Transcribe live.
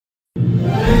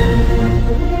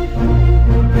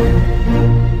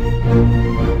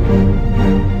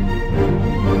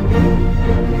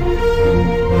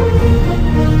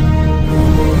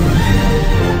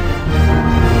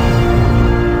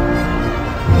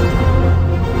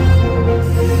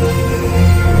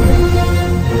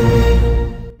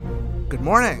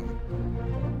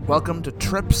Welcome to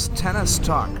Trips Tennis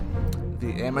Talk,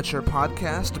 the amateur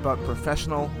podcast about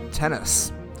professional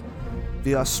tennis.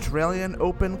 The Australian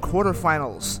Open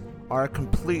quarterfinals are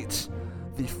complete.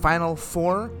 The final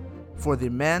four for the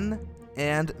men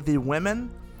and the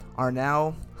women are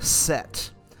now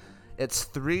set. It's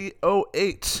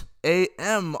 3:08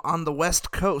 a.m. on the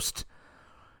West Coast,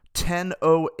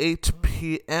 10:08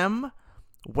 p.m.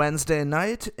 Wednesday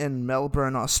night in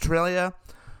Melbourne, Australia.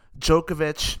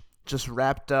 Djokovic just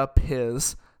wrapped up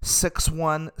his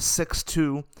 6-1,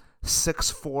 6-2,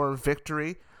 6-4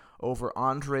 victory over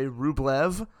Andrey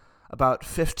Rublev about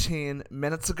 15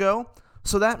 minutes ago.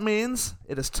 So that means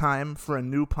it is time for a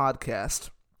new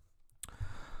podcast.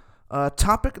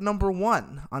 Topic number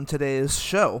one on today's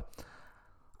show.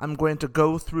 I'm going to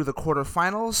go through the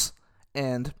quarterfinals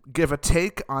and give a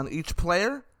take on each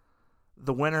player,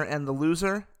 the winner and the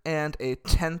loser, and a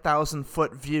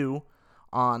 10,000-foot view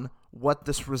on what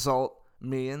this result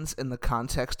means in the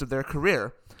context of their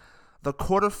career. The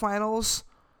quarterfinals,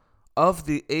 of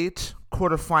the 8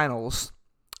 quarterfinals,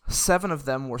 7 of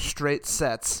them were straight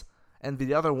sets, and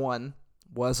the other one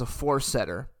was a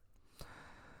 4-setter.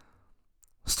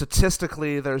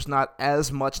 Statistically, there's not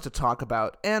as much to talk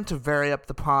about, and to vary up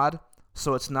the pod,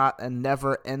 so it's not a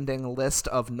never-ending list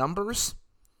of numbers,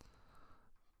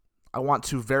 I want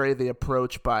to vary the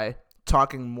approach by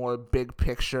talking more big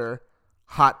picture,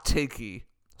 hot takey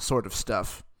sort of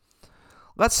stuff.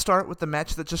 Let's start with the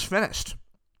match that just finished.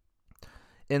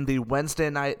 In the Wednesday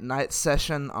night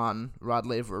session on Rod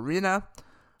Laver Arena,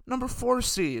 number 4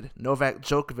 seed Novak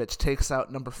Djokovic takes out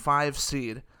number 5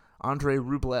 seed Andrey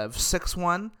Rublev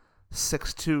 6-1,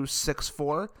 6-2,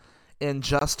 6-4 in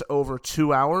just over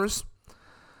 2 hours.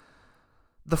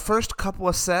 The first couple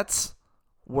of sets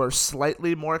were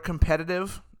slightly more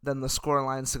competitive than the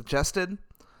scoreline suggested.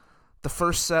 The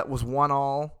first set was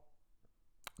 1-all.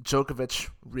 Djokovic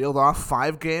reeled off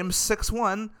 5 games,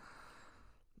 6-1.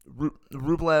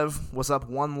 Rublev was up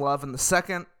 1-love in the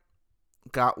second,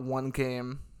 got 1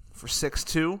 game for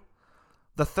 6-2.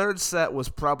 The third set was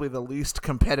probably the least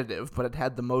competitive, but it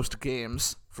had the most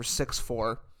games for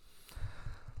 6-4.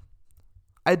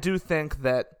 I do think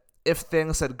that if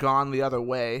things had gone the other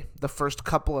way, the first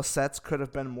couple of sets could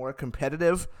have been more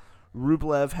competitive.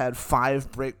 Rublev had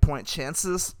 5 breakpoint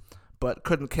chances, but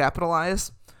couldn't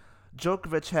capitalize.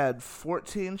 Djokovic had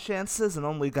 14 chances and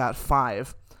only got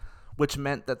 5, which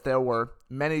meant that there were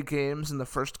many games in the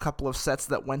first couple of sets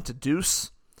that went to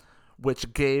deuce,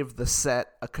 which gave the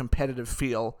set a competitive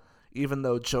feel, even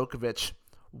though Djokovic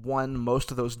won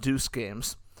most of those deuce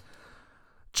games.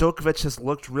 Djokovic has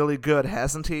looked really good,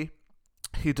 hasn't he?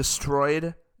 He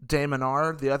destroyed de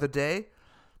Minaur the other day,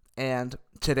 and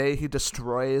today he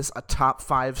destroys a top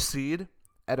 5 seed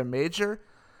at a major,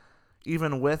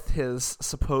 even with his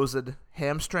supposed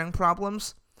hamstring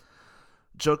problems.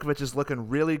 Djokovic is looking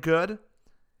really good.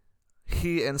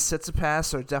 He and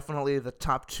Tsitsipas are definitely the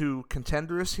top 2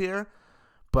 contenders here,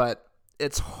 but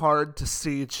it's hard to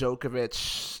see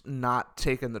Djokovic not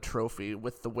taking the trophy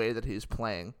with the way that he's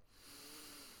playing.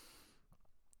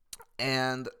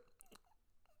 And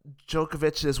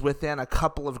Djokovic is within a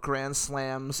couple of Grand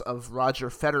Slams of Roger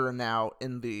Federer now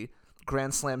in the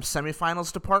Grand Slam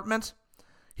semifinals department.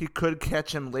 He could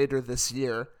catch him later this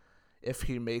year if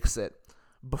he makes it.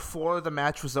 Before the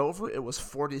match was over, it was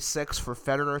 46 for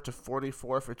Federer to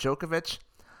 44 for Djokovic.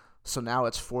 So now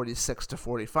it's 46 to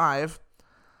 45.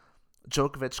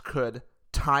 Djokovic could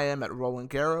tie him at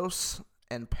Roland Garros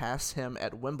and pass him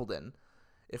at Wimbledon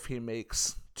if he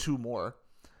makes 2 more.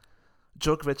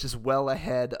 Djokovic is well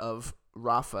ahead of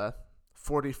Rafa,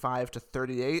 45 to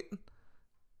 38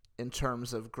 in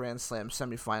terms of Grand Slam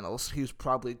semifinals. He's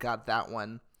probably got that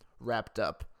one wrapped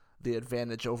up, the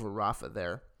advantage over Rafa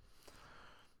there.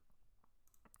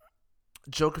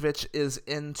 Djokovic is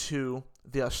into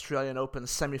the Australian Open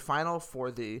semifinal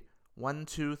for the 10th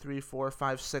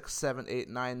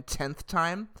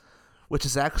time, which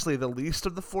is actually the least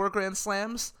of the 4 Grand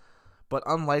Slams, but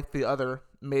unlike the other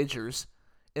majors,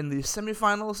 in the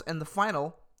semifinals and the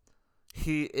final,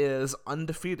 he is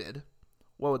undefeated.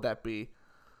 What would that be?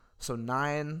 So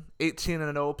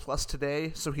 18-0 plus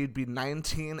today, so he'd be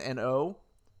 19-0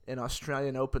 in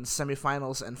Australian Open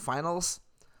semifinals and finals.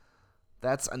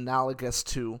 That's analogous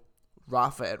to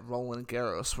Rafa at Roland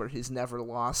Garros, where he's never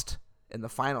lost in the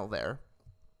final there.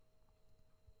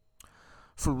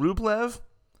 For Rublev,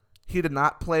 he did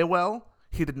not play well.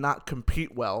 He did not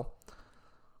compete well.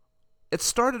 It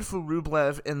started for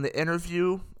Rublev in the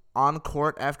interview on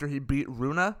court after he beat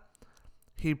Rune.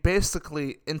 He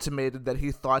basically intimated that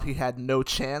he thought he had no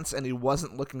chance and he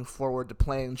wasn't looking forward to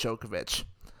playing Djokovic.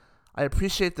 I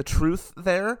appreciate the truth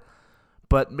there,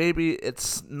 but maybe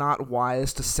it's not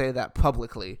wise to say that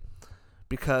publicly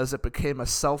because it became a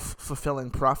self-fulfilling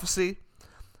prophecy.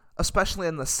 Especially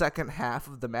in the second half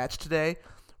of the match today,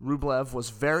 Rublev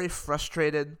was very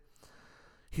frustrated.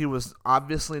 He was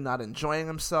obviously not enjoying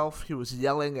himself. He was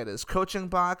yelling at his coaching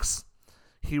box.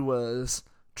 He was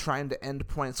trying to end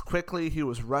points quickly. He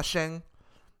was rushing.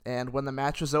 And when the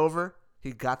match was over,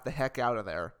 he got the heck out of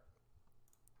there.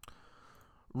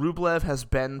 Rublev has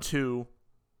been to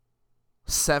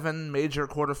 7 major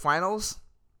quarterfinals,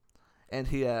 and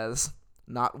he has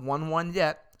not won one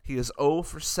yet. He is 0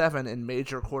 for 7 in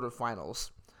major quarterfinals.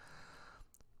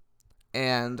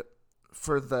 And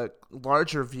for the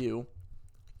larger view,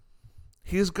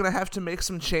 he's going to have to make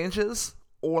some changes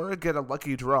or get a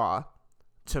lucky draw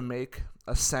to make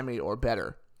a semi or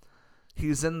better.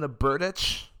 He's in the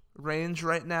Berdych range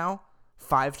right now,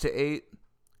 5 to 8,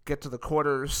 get to the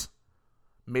quarters,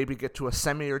 maybe get to a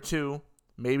semi or two,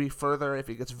 maybe further if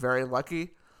he gets very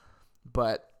lucky.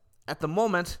 But at the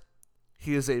moment,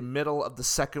 he is a middle of the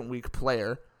second week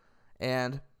player,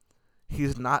 and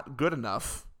he's not good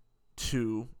enough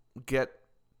to get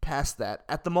past that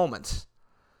at the moment.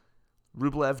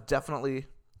 Rublev definitely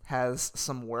has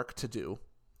some work to do.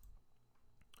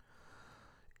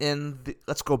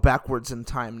 Let's go backwards in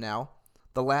time now.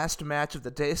 The last match of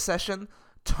the day session,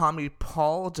 Tommy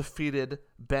Paul defeated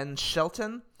Ben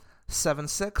Shelton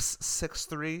 7-6,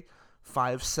 6-3,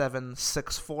 5-7,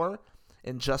 6-4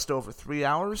 in just over 3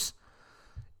 hours.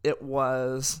 It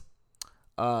was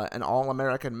an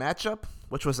All-American matchup,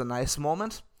 which was a nice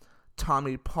moment.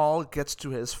 Tommy Paul gets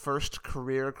to his first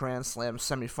career Grand Slam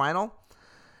semifinal,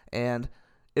 and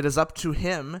it is up to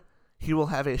him. He will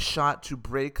have a shot to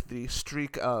break the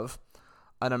streak of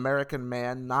an American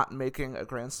man not making a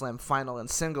Grand Slam final in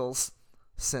singles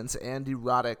since Andrey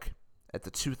Rublev at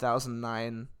the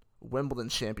 2009 Wimbledon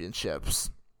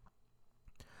Championships.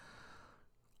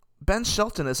 Ben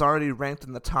Shelton is already ranked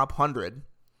in the top 100,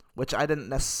 which I didn't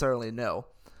necessarily know.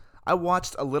 I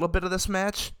watched a little bit of this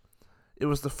match. It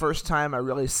was the first time I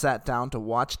really sat down to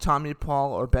watch Tommy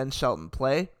Paul or Ben Shelton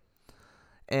play,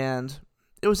 and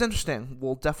it was interesting.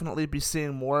 We'll definitely be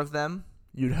seeing more of them,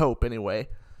 you'd hope anyway.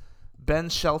 Ben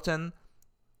Shelton,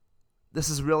 this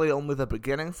is really only the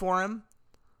beginning for him.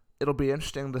 It'll be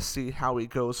interesting to see how he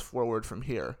goes forward from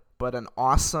here. But an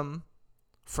awesome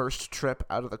first trip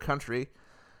out of the country,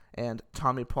 and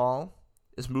Tommy Paul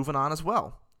is moving on as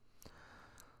well.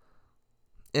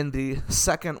 In the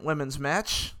second women's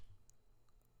match,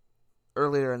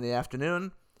 earlier in the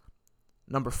afternoon,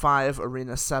 number 5,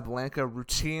 Aryna Sabalenka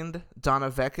routined Donna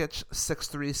Vekic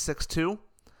 6-3, 6-2.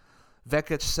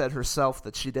 Vekic said herself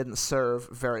that she didn't serve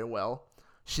very well.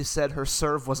 She said her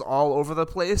serve was all over the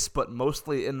place, but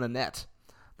mostly in the net.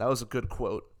 That was a good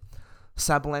quote.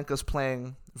 Sabalenka's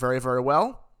playing very, very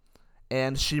well,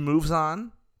 and she moves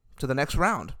on to the next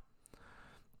round.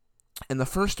 In the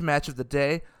first match of the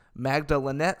day, Magda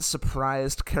Linette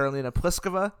surprised Karolina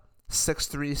Pliskova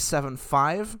 6-3,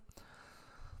 7-5.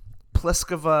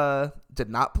 Pliskova did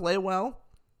not play well.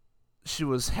 She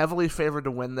was heavily favored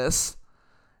to win this,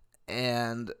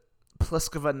 and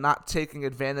Pliskova not taking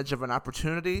advantage of an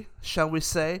opportunity, shall we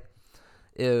say,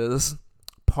 is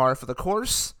par for the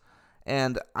course,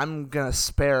 and I'm going to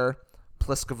spare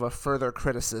Pliskova further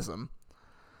criticism.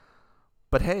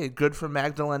 But hey, good for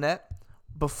Magda Linette.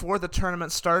 Before the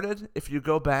tournament started, if you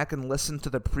go back and listen to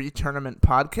the pre-tournament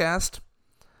podcast,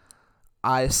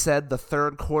 I said the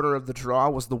third quarter of the draw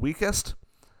was the weakest,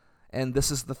 and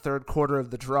this is the third quarter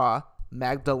of the draw.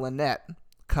 Magda Linette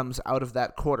comes out of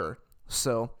that quarter.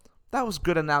 So that was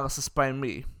good analysis by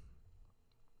me.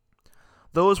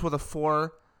 Those were the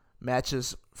 4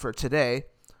 matches for today.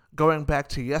 Going back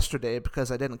to yesterday,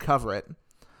 because I didn't cover it.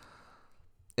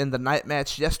 In the night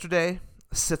match yesterday,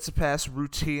 Tsitsipas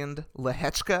routined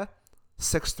Lehechka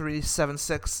 6-3,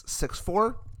 7-6,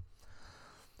 6-4.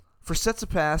 For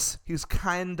Tsitsipas, he's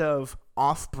kind of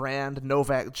off-brand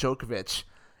Novak Djokovic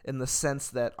in the sense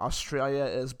that Australia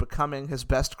is becoming his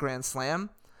best Grand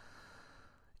Slam.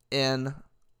 In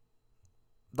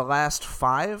the last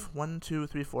 5, 1, 2,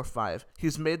 3, 4, 5,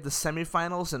 he's made the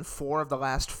semifinals in 4 of the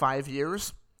last 5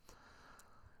 years.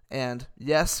 And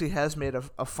yes, he has made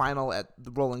a final at the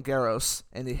Roland Garros,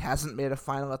 and he hasn't made a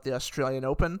final at the Australian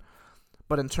Open.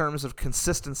 But in terms of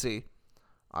consistency,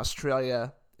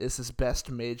 Australia is his best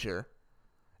major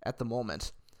at the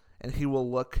moment. And he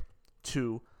will look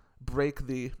to break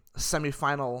the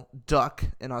semifinal duck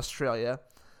in Australia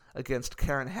against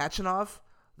Karen Khachanov,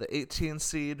 the 18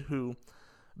 seed who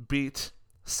beat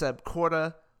Seb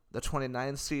Korda, the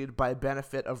 29 seed, by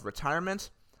benefit of retirement.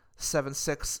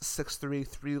 7-6, 6-3,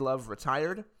 3-love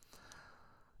retired.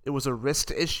 it was a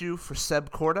wrist issue for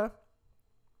Seb Korda.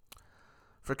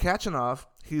 For Khachanov,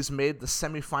 he's made the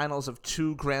semifinals of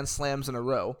 2 Grand Slams in a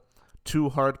row, 2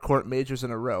 hard court majors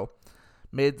in a row,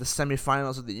 made the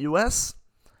semifinals of the U.S.,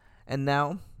 and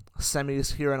now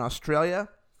semis here in Australia.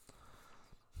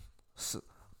 So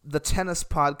the tennis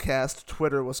podcast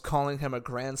Twitter was calling him a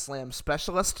Grand Slam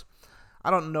specialist. I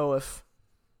don't know if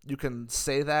you can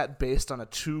say that based on a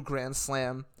 2 Grand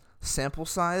Slam sample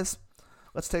size.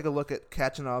 Let's take a look at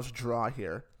Khachanov's draw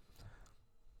here.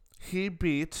 He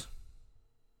beat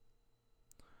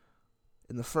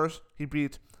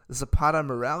Zapata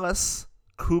Morales,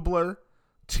 Kubler,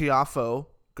 Tiafoe,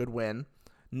 good win,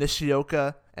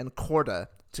 Nishioka, and Korda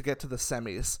to get to the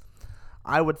semis.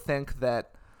 I would think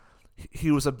that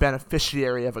he was a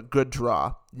beneficiary of a good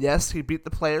draw. Yes, he beat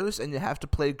the players, and you have to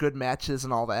play good matches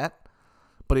and all that,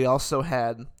 but he also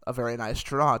had a very nice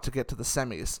draw to get to the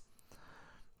semis.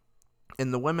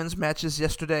 In the women's matches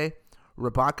yesterday,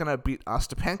 Rybakina beat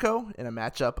Ostapenko in a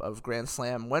matchup of Grand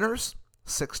Slam winners,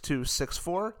 6-2,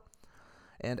 6-4,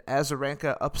 and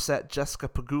Azarenka upset Jessica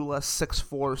Pegula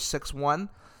 6-4, 6-1.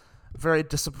 Very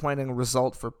disappointing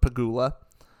result for Pegula.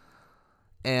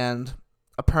 And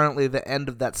apparently the end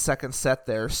of that second set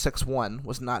there, 6-1,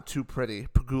 was not too pretty.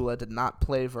 Pegula did not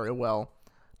play very well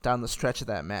down the stretch of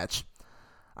that match.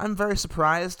 I'm very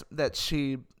surprised that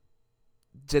she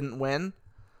didn't win.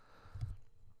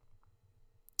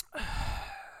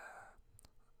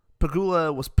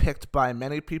 Pegula was picked by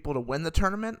many people to win the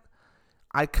tournament.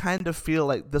 I kind of feel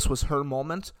like this was her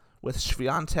moment, with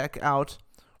Swiatek out,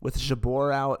 with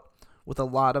Jabeur out, with a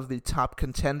lot of the top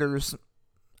contenders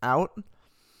out.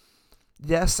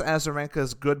 Yes, Azarenka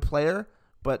is a good player,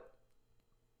 but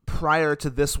prior to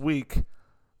this week,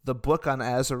 the book on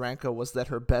Azarenka was that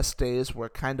her best days were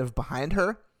kind of behind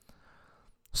her.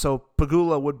 So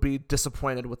Pegula would be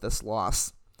disappointed with this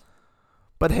loss.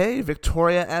 But hey,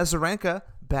 Victoria Azarenka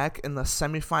back in the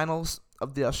semifinals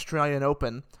of the Australian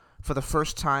Open for the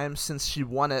first time since she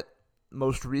won it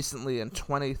most recently in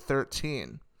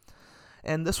 2013.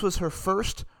 And this was her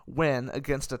first win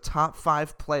against a top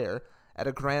 5 player at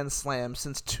a Grand Slam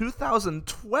since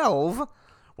 2012,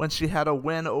 when she had a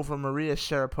win over Maria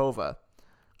Sharapova.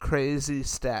 Crazy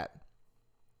stat.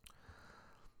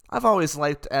 I've always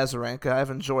liked Azarenka.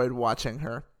 I've enjoyed watching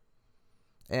her.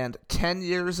 And 10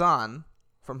 years on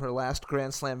from her last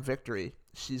Grand Slam victory,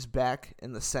 she's back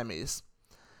in the semis.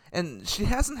 And she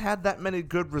hasn't had that many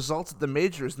good results at the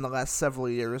majors in the last several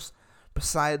years,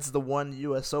 besides the one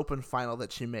U.S. Open final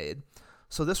that she made.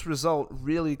 So this result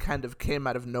really kind of came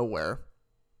out of nowhere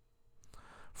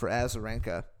for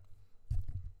Azarenka.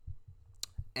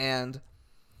 And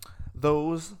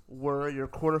those were your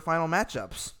quarterfinal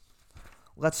matchups.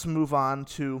 Let's move on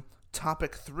to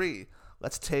topic 3.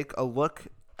 Let's take a look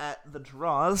at the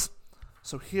draws.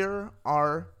 So here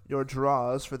are your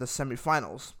draws for the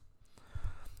semifinals.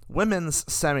 Women's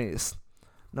semis.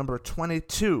 Number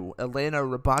 22,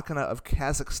 Aryna Rublev of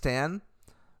Kazakhstan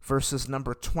versus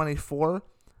number 24,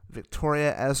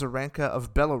 Victoria Azarenka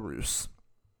of Belarus.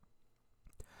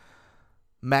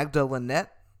 Magda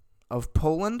Linette of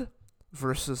Poland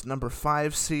versus number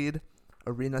 5 seed,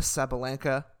 Aryna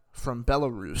Sabalenka from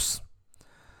Belarus.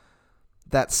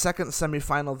 That second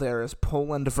semifinal there is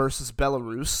Poland versus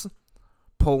Belarus.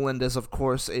 Poland is, of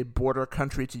course, a border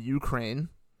country to Ukraine.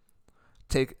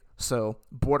 So,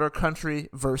 border country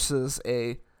versus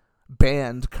a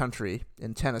banned country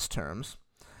in tennis terms.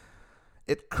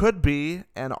 It could be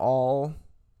an all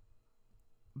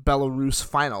Belarus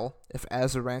final if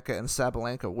Azarenka and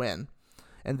Sabalenka win.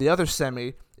 And the other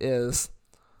semi is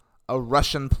a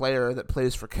Russian player that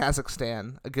plays for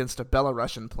Kazakhstan against a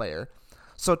Belarusian player.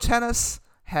 So tennis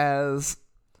has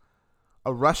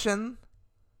a Russian,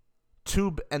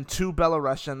 two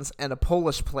Belarusians, and a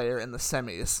Polish player in the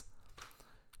semis.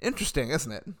 Interesting,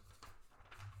 isn't it?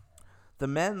 The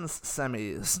men's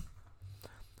semis.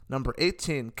 Number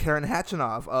 18, Karen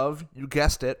Khachanov of, you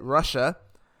guessed it, Russia,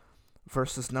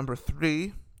 versus number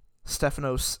 3,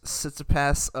 Stefanos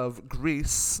Tsitsipas of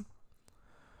Greece.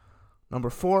 Number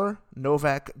 4,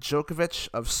 Novak Djokovic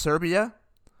of Serbia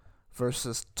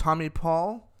versus Tommy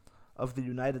Paul of the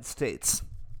United States.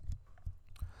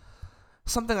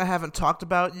 Something I haven't talked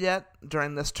about yet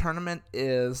during this tournament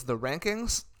is the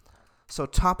rankings. So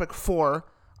topic 4,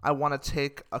 I want to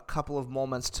take a couple of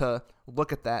moments to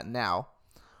look at that now.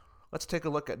 Let's take a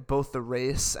look at both the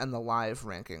race and the live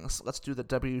rankings. Let's do the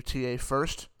WTA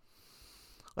first.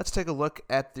 Let's take a look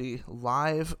at the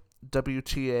live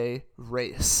WTA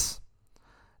race.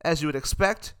 As you would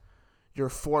expect, your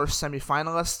 4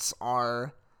 semifinalists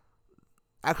are...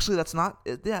 Actually, that's not...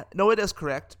 Yeah, no, it is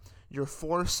correct. Your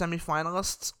 4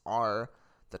 semifinalists are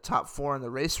the top 4 in the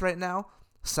race right now.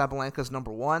 Sabalenka's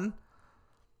number 1.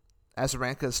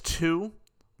 Azarenka's 2.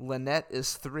 Linette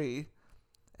is 3.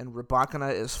 And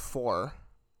Rybakina is 4.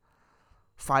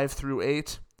 5 through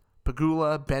 8,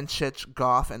 Pegula, Bencic,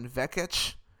 Goff, and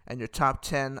Vekic. And your top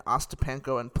 10,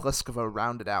 Ostapenko and Pliskova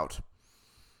rounded out.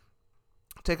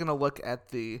 Taking a look at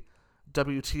the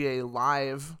WTA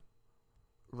Live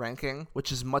ranking,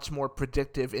 which is much more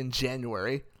predictive in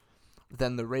January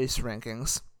than the race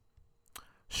rankings.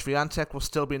 Swiatek will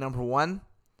still be number 1.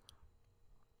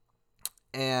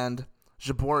 And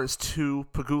Jabeur is 2,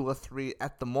 Pegula 3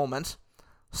 at the moment.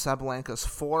 Sabalenka's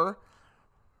 4.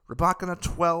 Rybakina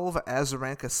 12,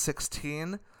 Azarenka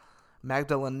 16.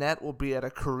 Magda Linette will be at a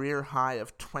career high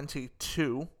of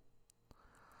 22.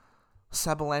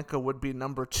 Sabalenka would be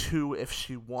number 2 if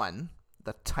she won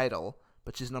the title,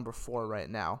 but she's number 4 right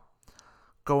now.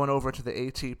 Going over to the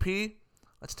ATP,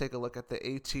 let's take a look at the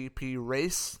ATP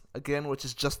race, again, which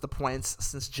is just the points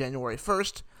since January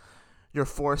 1st. Your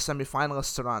 4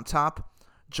 semifinalists are on top.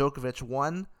 Djokovic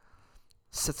 1,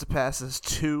 Tsitsipas is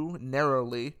 2,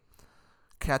 narrowly.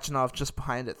 Kachanov just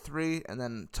behind at 3, and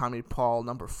then Tommy Paul,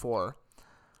 number 4.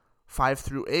 5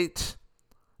 through 8,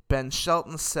 Ben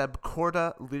Shelton, Seb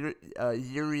Korda,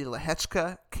 Yuri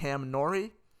Lehechka, Cam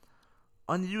Norrie.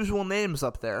 Unusual names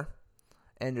up there.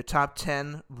 And your top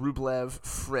 10, Rublev,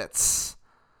 Fritz.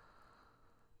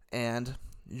 And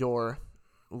your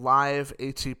live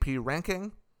ATP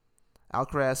ranking,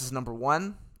 Alcaraz is number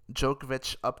 1,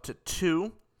 Djokovic up to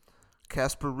 2,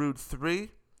 Casper Ruud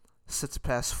 3,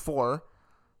 Tsitsipas 4,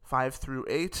 5 through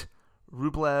 8,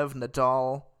 Rublev,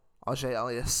 Nadal,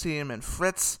 Auger-Aliassime, and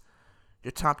Fritz.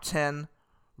 Your top 10,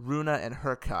 Rune and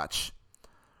Hurkacz.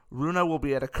 Rune will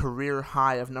be at a career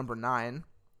high of number 9.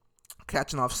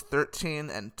 Kachanov's 13,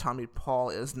 and Tommy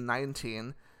Paul is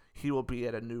 19. He will be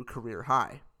at a new career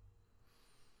high.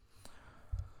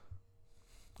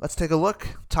 Let's take a look.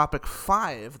 Topic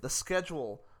 5, the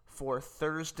schedule for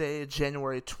Thursday,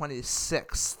 January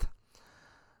 26th.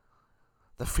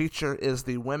 The feature is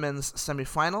the women's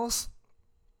semifinals.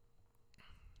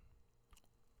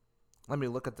 Let me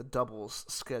look at the doubles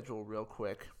schedule real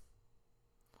quick.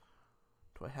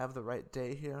 Do I have the right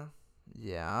day here?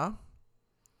 Yeah.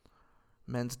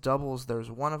 Men's doubles,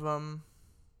 there's one of them.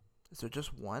 Is there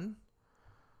just one?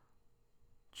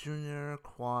 Junior,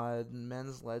 quad,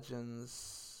 men's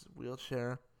legends,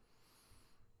 wheelchair.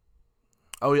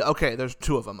 Oh, yeah, okay, there's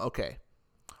 2 of them. Okay,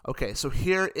 so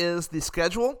here is the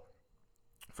schedule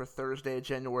for Thursday,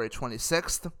 January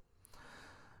 26th.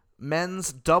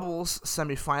 Men's doubles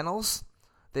semifinals.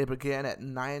 They begin at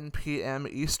 9 p.m.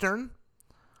 Eastern.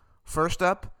 First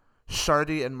up,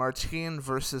 Shardy and Martin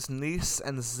versus Nice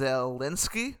and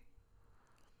Zelinski.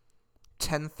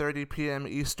 10:30 p.m.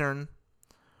 Eastern.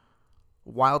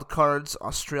 Wild cards,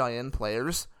 Australian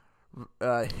players.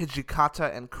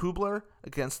 Hijikata and Kubler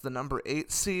against the number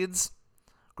 8 seeds,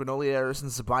 Granollers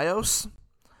and Zeballos.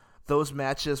 Those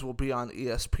matches will be on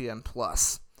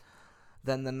ESPN+.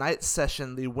 Then the night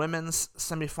session, the women's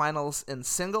semifinals in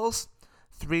singles,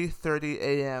 3:30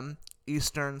 a.m.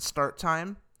 Eastern start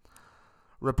time.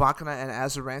 Rybakina and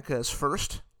Azarenka is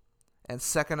first, and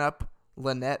second up,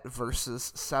 Linette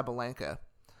versus Sabalenka.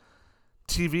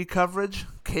 TV coverage,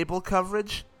 cable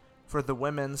coverage for the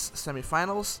women's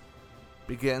semifinals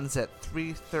begins at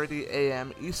 3:30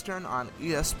 a.m. Eastern on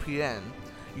ESPN.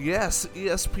 Yes,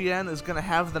 ESPN is going to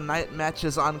have the night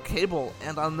matches on cable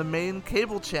and on the main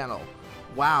cable channel.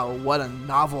 Wow, what a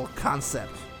novel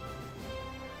concept.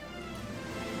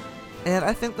 And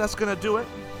I think that's going to do it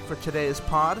for today's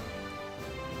pod.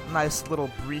 Nice little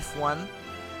brief one.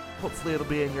 Hopefully it'll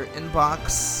be in your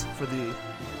inbox for the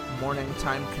morning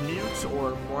time commute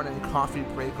or morning coffee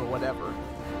break or whatever,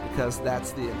 because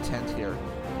that's the intent here.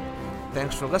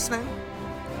 Thanks for listening.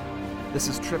 This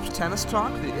is Trips Tennis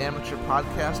Talk, the amateur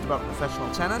podcast about professional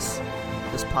tennis.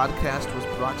 This podcast was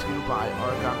brought to you by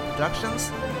Argon Productions,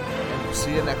 and we'll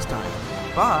see you next time.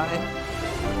 Bye!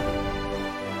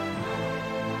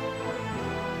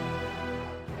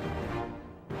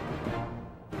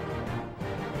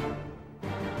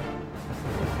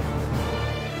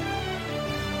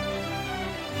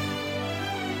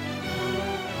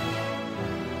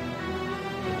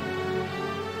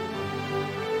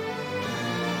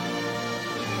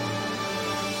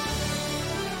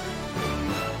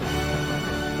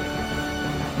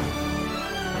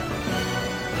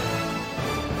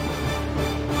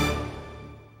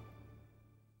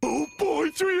 Oh boy,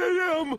 3 a.m.